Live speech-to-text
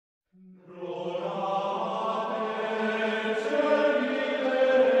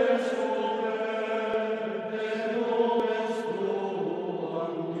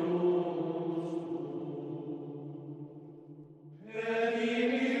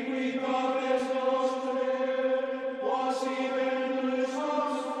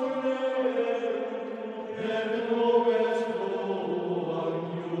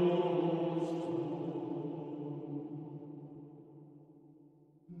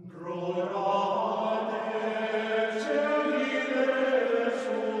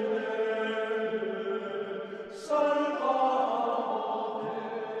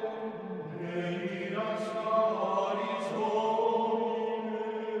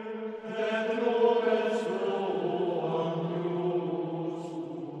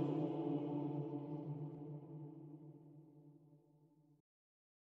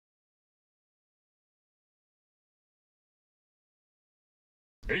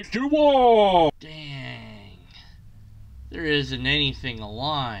H2O! Dang. There isn't anything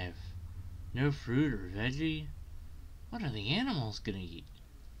alive. No fruit or veggie. What are the animals gonna eat?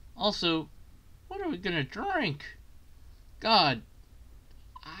 Also, what are we gonna drink? God,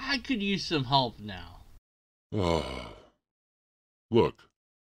 I could use some help now. Look,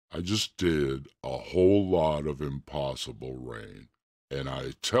 I just did a whole lot of impossible rain, and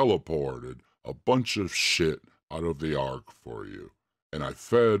I teleported a bunch of shit out of the ark for you, and I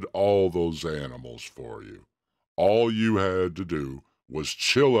fed all those animals for you. All you had to do was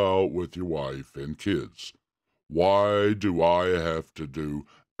chill out with your wife and kids. Why do I have to do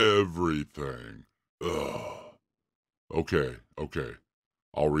everything? Ugh. Okay.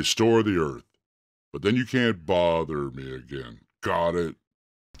 I'll restore the earth, but then you can't bother me again. Got it?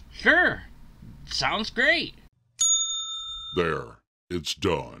 Sure. Sounds great. There. It's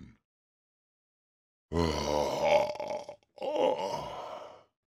done.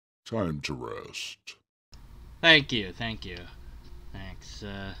 Time to rest. Thank you. Thanks.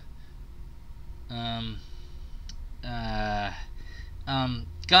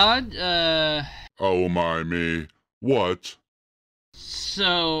 God, Oh my me. What?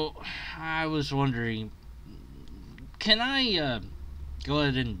 so, I was wondering, can I, go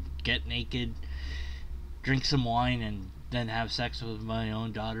ahead and get naked, drink some wine, and then have sex with my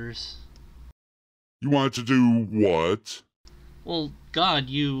own daughters? You want to do what? Well, God,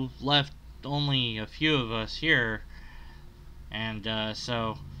 you left only a few of us here, and,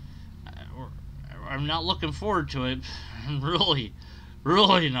 so, I'm not looking forward to it. I'm really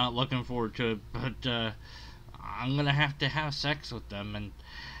not looking forward to it, but, I'm gonna have to have sex with them, and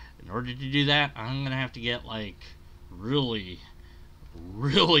in order to do that, I'm gonna have to get, like, really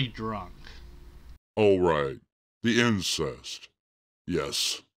drunk. Oh, right. The incest.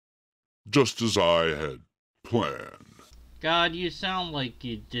 Yes. Just as I had planned. God, you sound like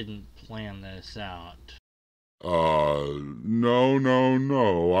you didn't plan this out. No.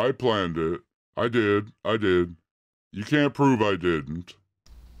 I planned it. I did. You can't prove I didn't.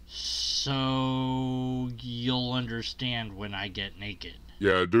 So, you'll understand when I get naked.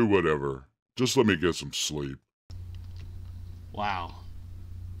 Yeah, do whatever. Just let me get some sleep. Wow.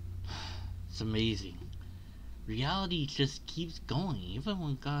 It's amazing. Reality just keeps going, even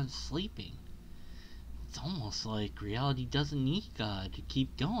when God's sleeping. It's almost like reality doesn't need God to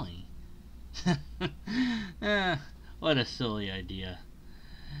keep going. What a silly idea.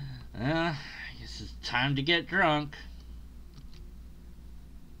 I guess it's time to get drunk.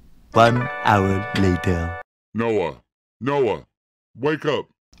 1 hour later. Noah, wake up.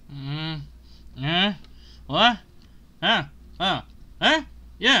 What?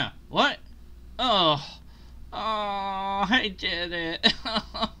 Yeah, what? Oh, I did it.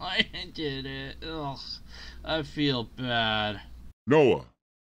 I did it. Ugh, I feel bad. Noah,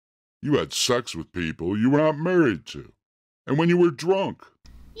 you had sex with people you were not married to. And when you were drunk.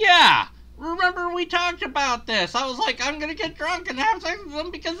 Yeah! Remember we talked about this. I was like, I'm gonna get drunk and have sex with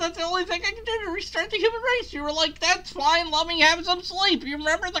them because that's the only thing I can do to restart the human race. You were like, that's fine, let me have some sleep. You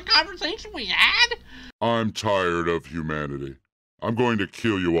remember the conversation we had? I'm tired of humanity. I'm going to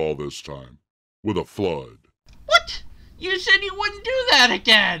kill you all this time. With a flood. What? You said you wouldn't do that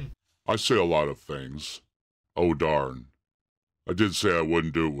again. I say a lot of things. Oh, darn. I did say I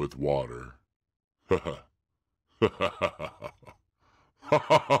wouldn't do it with water.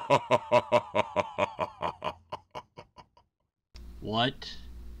 What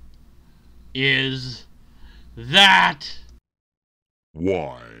is that?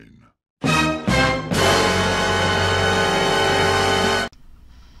 Wine.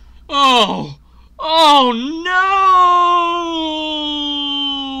 Oh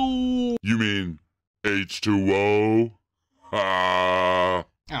no! You mean H2O? Ah.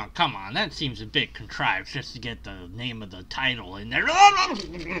 Oh, come on, that seems a bit contrived just to get the name of the title in there.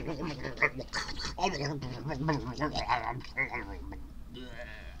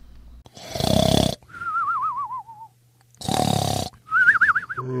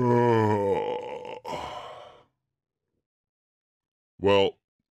 Well,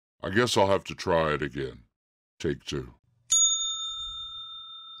 I guess I'll have to try it again. Take 2.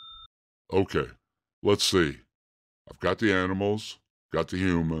 Okay, let's see. I've got the animals, got the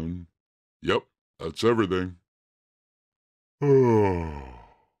human. Yep, that's everything.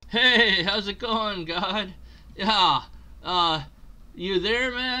 Hey, how's it going, God? Yeah, you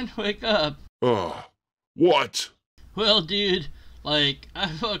there, man? Wake up. What? Well, dude, like, I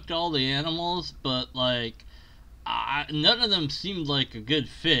fucked all the animals, but, like, none of them seemed like a good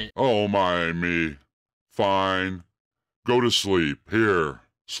fit. Oh my me. Fine. Go to sleep. Here,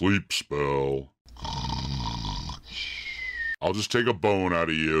 sleep spell. I'll just take a bone out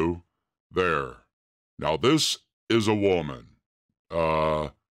of you. There. Now this is a woman.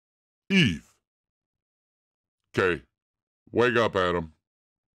 Eve. Okay. Wake up, Adam.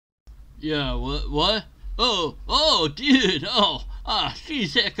 Yeah, what? Oh, dude,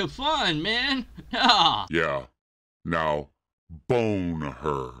 she's hecka fun, man. Ah. Yeah. Now, bone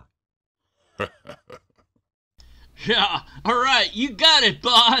her. Yeah, alright, you got it,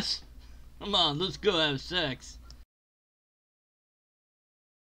 boss. Come on, let's go have sex.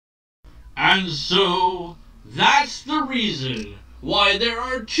 And so, that's the reason why there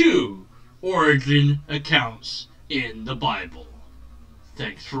are 2 origin accounts in the Bible.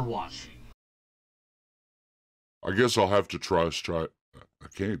 Thanks for watching. I guess I'll have to try. I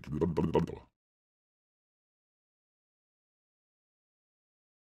can't.